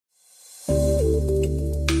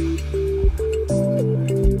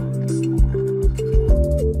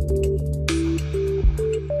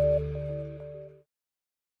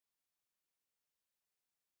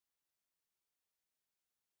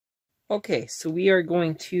Okay, so we are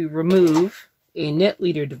going to remove a knit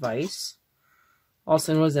leader device,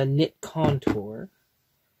 also known as a knit contour,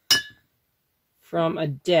 from a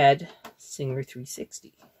dead Singer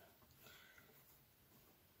 360.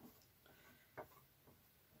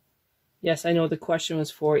 Yes, I know the question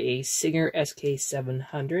was for a Singer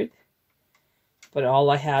sk700, but all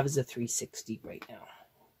I have is a 360 right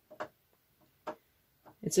now.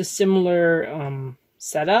 It's a similar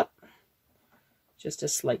setup, just a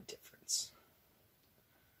slight difference.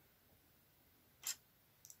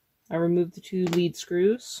 I removed the 2 lead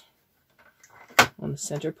screws on the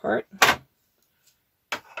center part,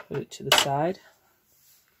 put it to the side.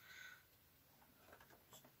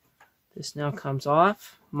 This now comes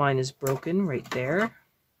off. Mine is broken right there.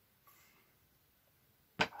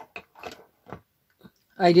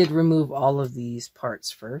 I did remove all of these parts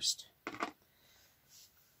first.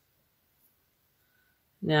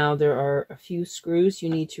 Now there are a few screws you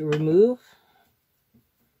need to remove.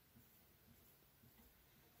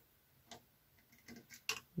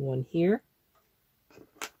 One here,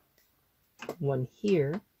 one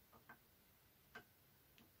here,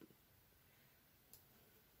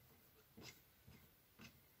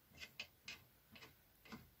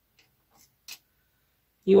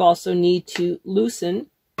 you also need to loosen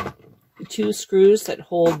the 2 screws that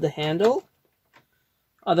hold the handle,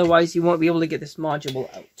 otherwise you won't be able to get this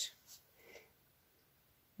module out.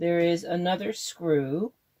 There is another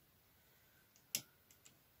screw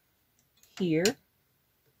here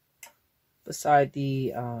beside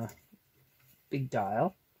the big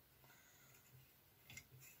dial.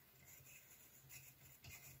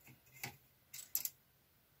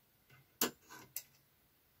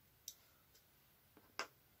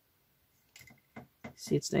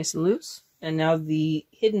 See, it's nice and loose. And now the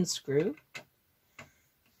hidden screw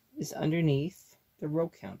is underneath the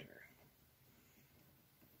row counter.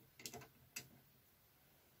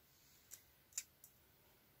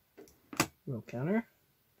 Row counter.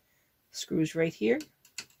 Screws right here.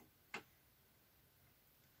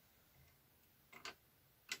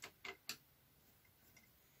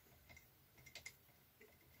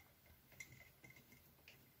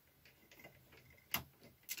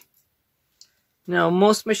 Now,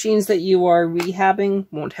 most machines that you are rehabbing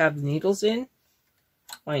won't have the needles in.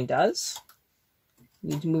 Mine does. You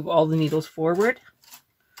need to move all the needles forward.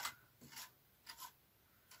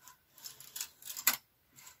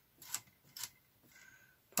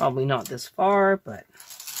 Probably not this far, but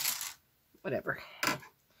whatever.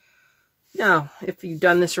 Now, if you've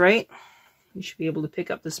done this right, you should be able to pick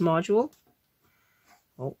up this module.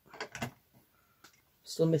 Oh,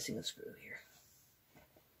 still missing a screw here.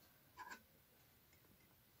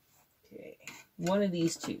 Okay, one of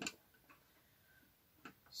these 2.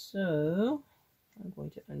 So, I'm going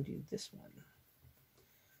to undo this one.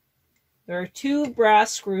 There are 2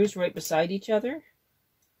 brass screws right beside each other.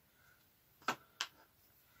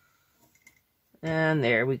 And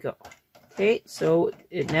there we go. Okay, so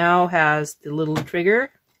it now has the little trigger.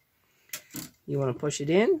 You want to push it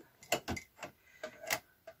in.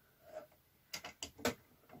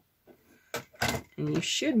 And you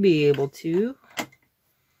should be able to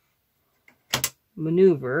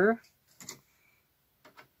maneuver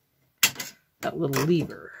that little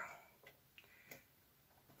lever.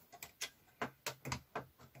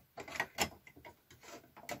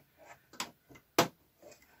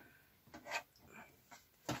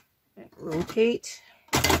 Rotate.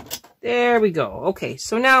 There we go. Okay,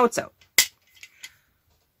 so now it's out.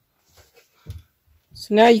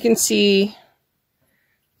 So now you can see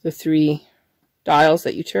the 3 dials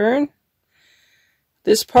that you turn.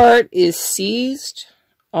 This part is seized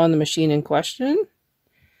on the machine in question,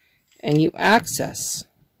 and you access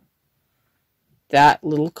that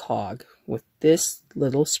little cog with this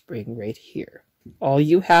little spring right here. All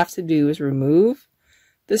you have to do is remove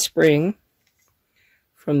the spring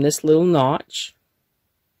from this little notch,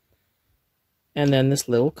 and then this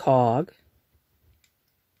little cog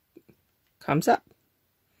comes up.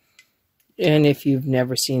 And if you've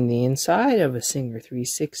never seen the inside of a Singer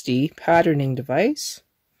 360 patterning device,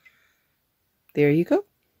 there you go.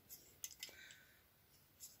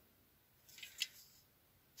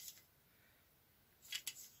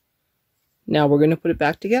 Now we're going to put it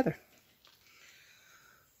back together.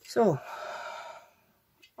 So,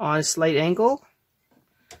 on a slight angle,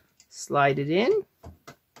 slide it in.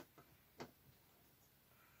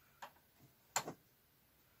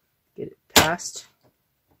 Get it past.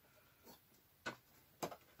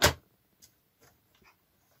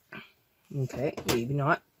 Okay, maybe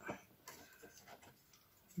not.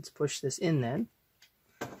 Let's push this in then.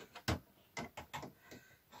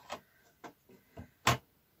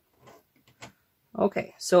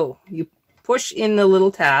 Okay, so you push in the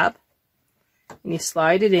little tab and you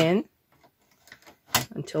slide it in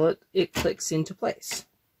until it clicks into place.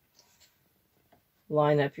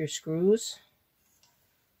 Line up your screws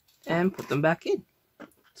and put them back in.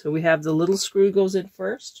 So we have the little screw goes in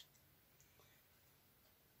first.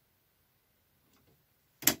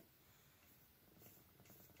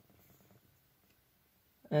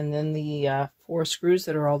 And then the 4 screws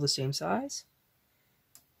that are all the same size.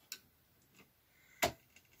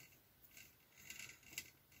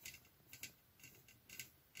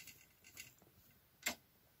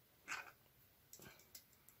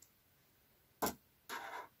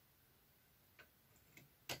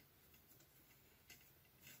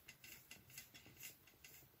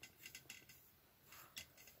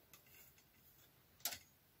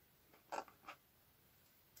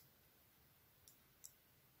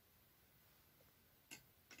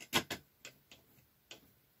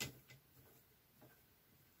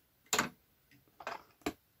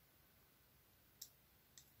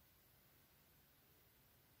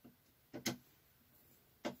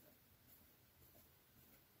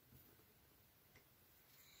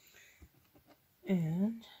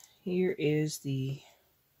 And here is the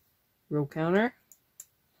row counter,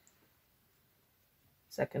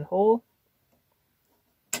 second hole,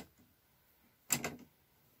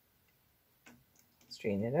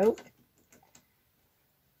 straighten it out,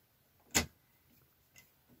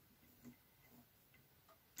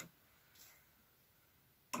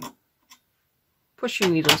 push your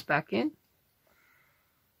needles back in,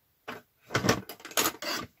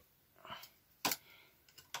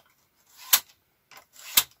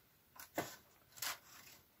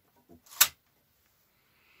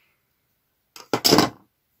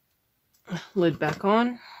 lid back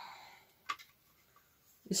on.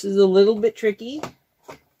 This is a little bit tricky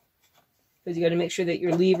because you got to make sure that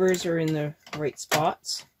your levers are in the right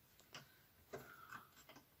spots.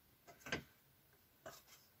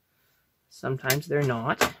 Sometimes they're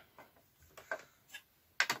not.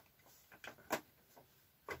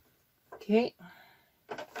 Okay.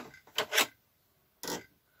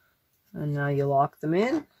 And now you lock them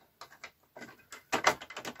in.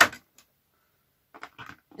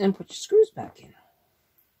 And put your screws back in.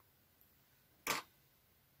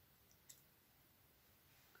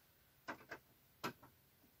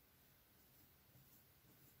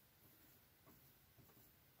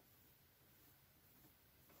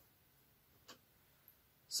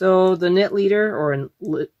 So the knit leader or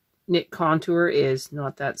knit contour is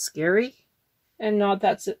not that scary and not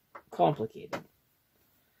that complicated.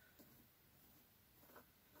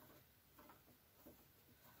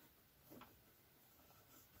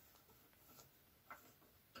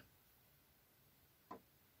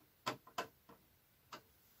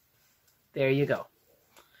 There you go.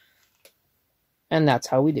 And that's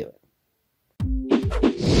how we do it.